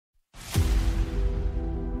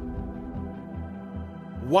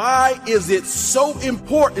Why is it so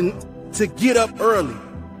important to get up early?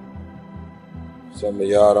 Some of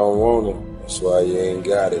y'all don't want it. That's why you ain't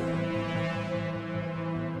got it.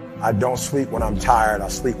 I don't sleep when I'm tired. I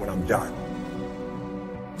sleep when I'm done.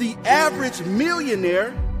 The average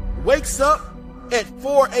millionaire wakes up at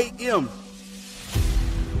 4 a.m.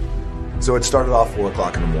 So it started off 4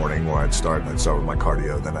 o'clock in the morning where I'd start with my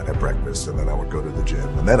cardio, then I'd have breakfast, and then I would go to the gym,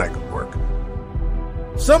 and then I could work.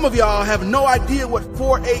 Some of y'all have no idea what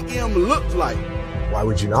 4 a.m. looked like. Why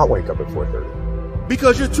would you not wake up at 4:30?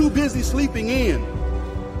 Because you're too busy sleeping in.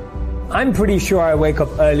 I'm pretty sure I wake up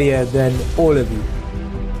earlier than all of you.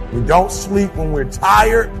 We don't sleep when we're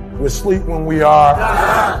tired. We sleep when we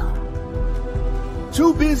are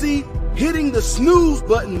too busy hitting the snooze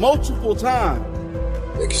button multiple times.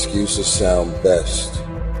 Excuses sound best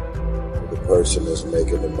for the person that's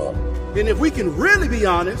making them up. And if we can really be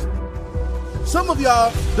honest, some of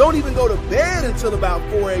y'all don't even go to bed until about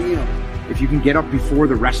 4 a.m. If you can get up before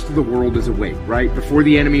the rest of the world is awake, right? Before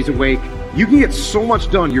the enemy's awake, you can get so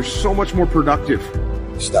much done. You're so much more productive.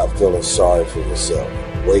 Stop feeling sorry for yourself.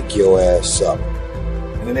 Wake your ass up.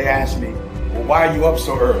 And then they ask me, well, why are you up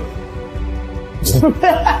so early?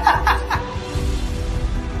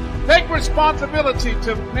 Take responsibility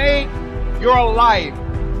to make your life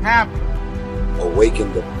happen.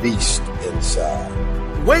 Awaken the beast inside.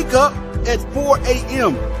 Wake up at 4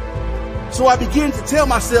 a.m. So I begin to tell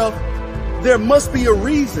myself there must be a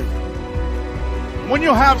reason. When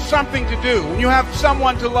you have something to do, when you have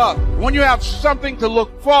someone to love, when you have something to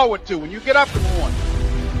look forward to, when you get up in the morning.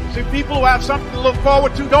 See, people who have something to look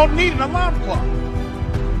forward to don't need an alarm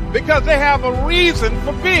clock because they have a reason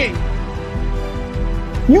for being.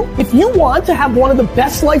 If you want to have one of the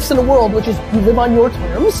best lives in the world, which is you live on your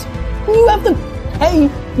terms, you have to pay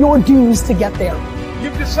your dues to get there.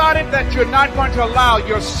 You've decided that you're not going to allow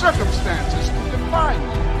your circumstances to define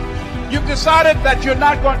you. You've decided that you're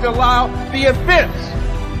not going to allow the events,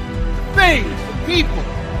 things, the people,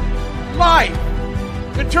 life,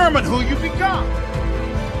 determine who you become.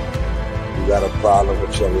 You got a problem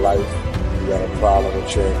with your life. You got a problem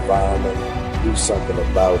with your environment. Do something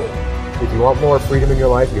about it. If you want more freedom in your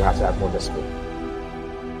life, you have to have more discipline.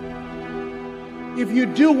 If you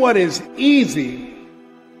do what is easy,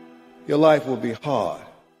 your life will be hard.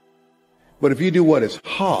 But if you do what is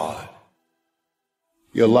hard,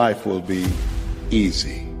 your life will be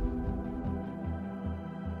easy.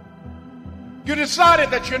 You decided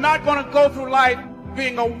that you're not going to go through life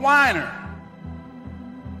being a whiner,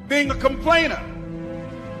 being a complainer.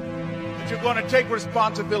 That you're going to take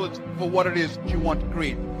responsibility for what it is that you want to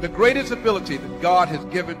create. The greatest ability that God has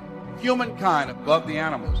given humankind above the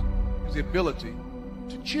animals is the ability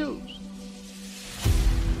to choose.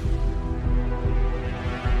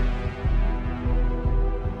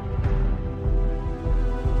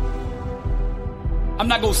 I'm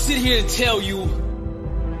not going to sit here and tell you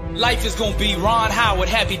life is going to be Ron Howard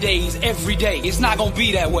happy days every day. It's not going to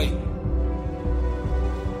be that way.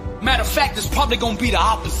 Matter of fact, it's probably going to be the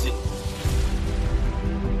opposite.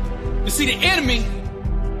 You see, the enemy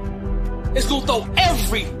is going to throw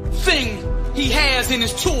everything he has in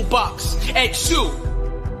his toolbox at you.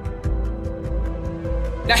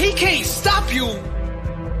 Now, he can't stop you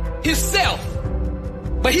himself,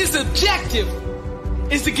 but his objective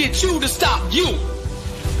is to get you to stop you.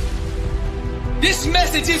 This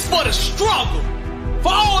message is for the struggle,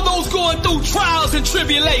 for all those going through trials and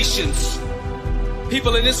tribulations.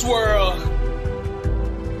 People in this world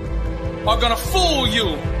are gonna fool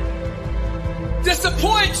you,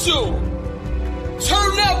 disappoint you,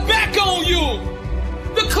 turn their back on you.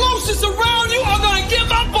 The closest around you are gonna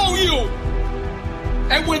give up on you.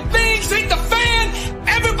 And when things hit the fan,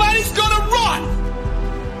 everybody's gonna run.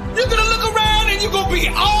 You're gonna look around and you're gonna be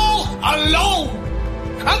all alone.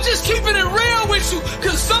 I'm just keeping it real with you,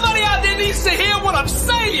 because somebody out there needs to hear what I'm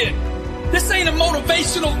saying. This ain't a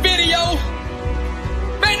motivational video.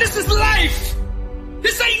 Man, this is life.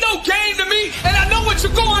 This ain't no game to me, and I know what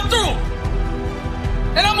you're going through.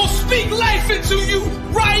 And I'm gonna speak life into you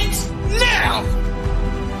right now.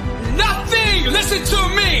 Nothing, listen to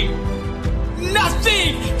me,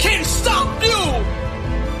 nothing can stop you.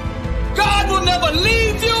 God will never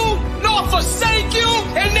leave you nor forsake you,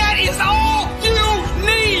 and that is all you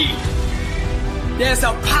need. There's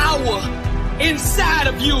a power inside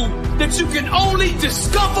of you that you can only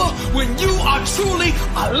discover when you are truly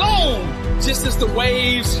alone. Just as the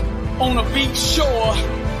waves on a beach shore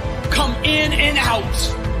come in and out,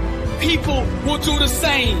 people will do the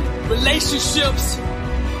same. Relationships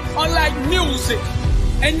are like music,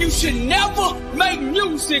 and you should never make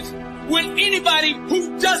music with anybody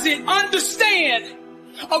who doesn't understand,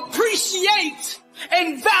 appreciate,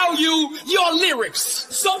 and value your lyrics.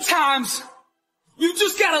 Sometimes you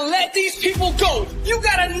just gotta let these people go. You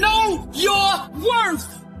gotta know your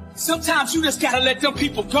worth. Sometimes you just gotta let them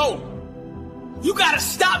people go. You gotta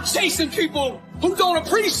stop chasing people who don't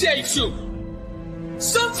appreciate you.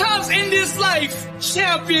 Sometimes in this life,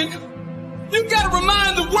 champion, you gotta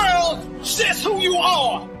remind the world just who you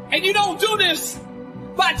are. And you don't do this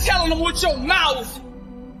by telling them with your mouth.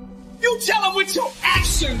 You tell them with your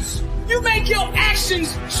actions. You make your actions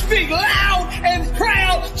speak loud and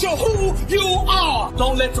proud to who you are.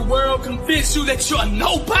 Don't let the world convince you that you're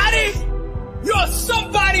nobody. You're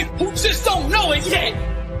somebody who just don't know it yet.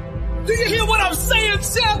 Do you hear what I'm saying,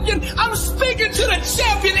 champion? I'm speaking to the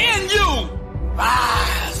champion in you.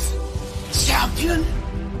 Rise, champion.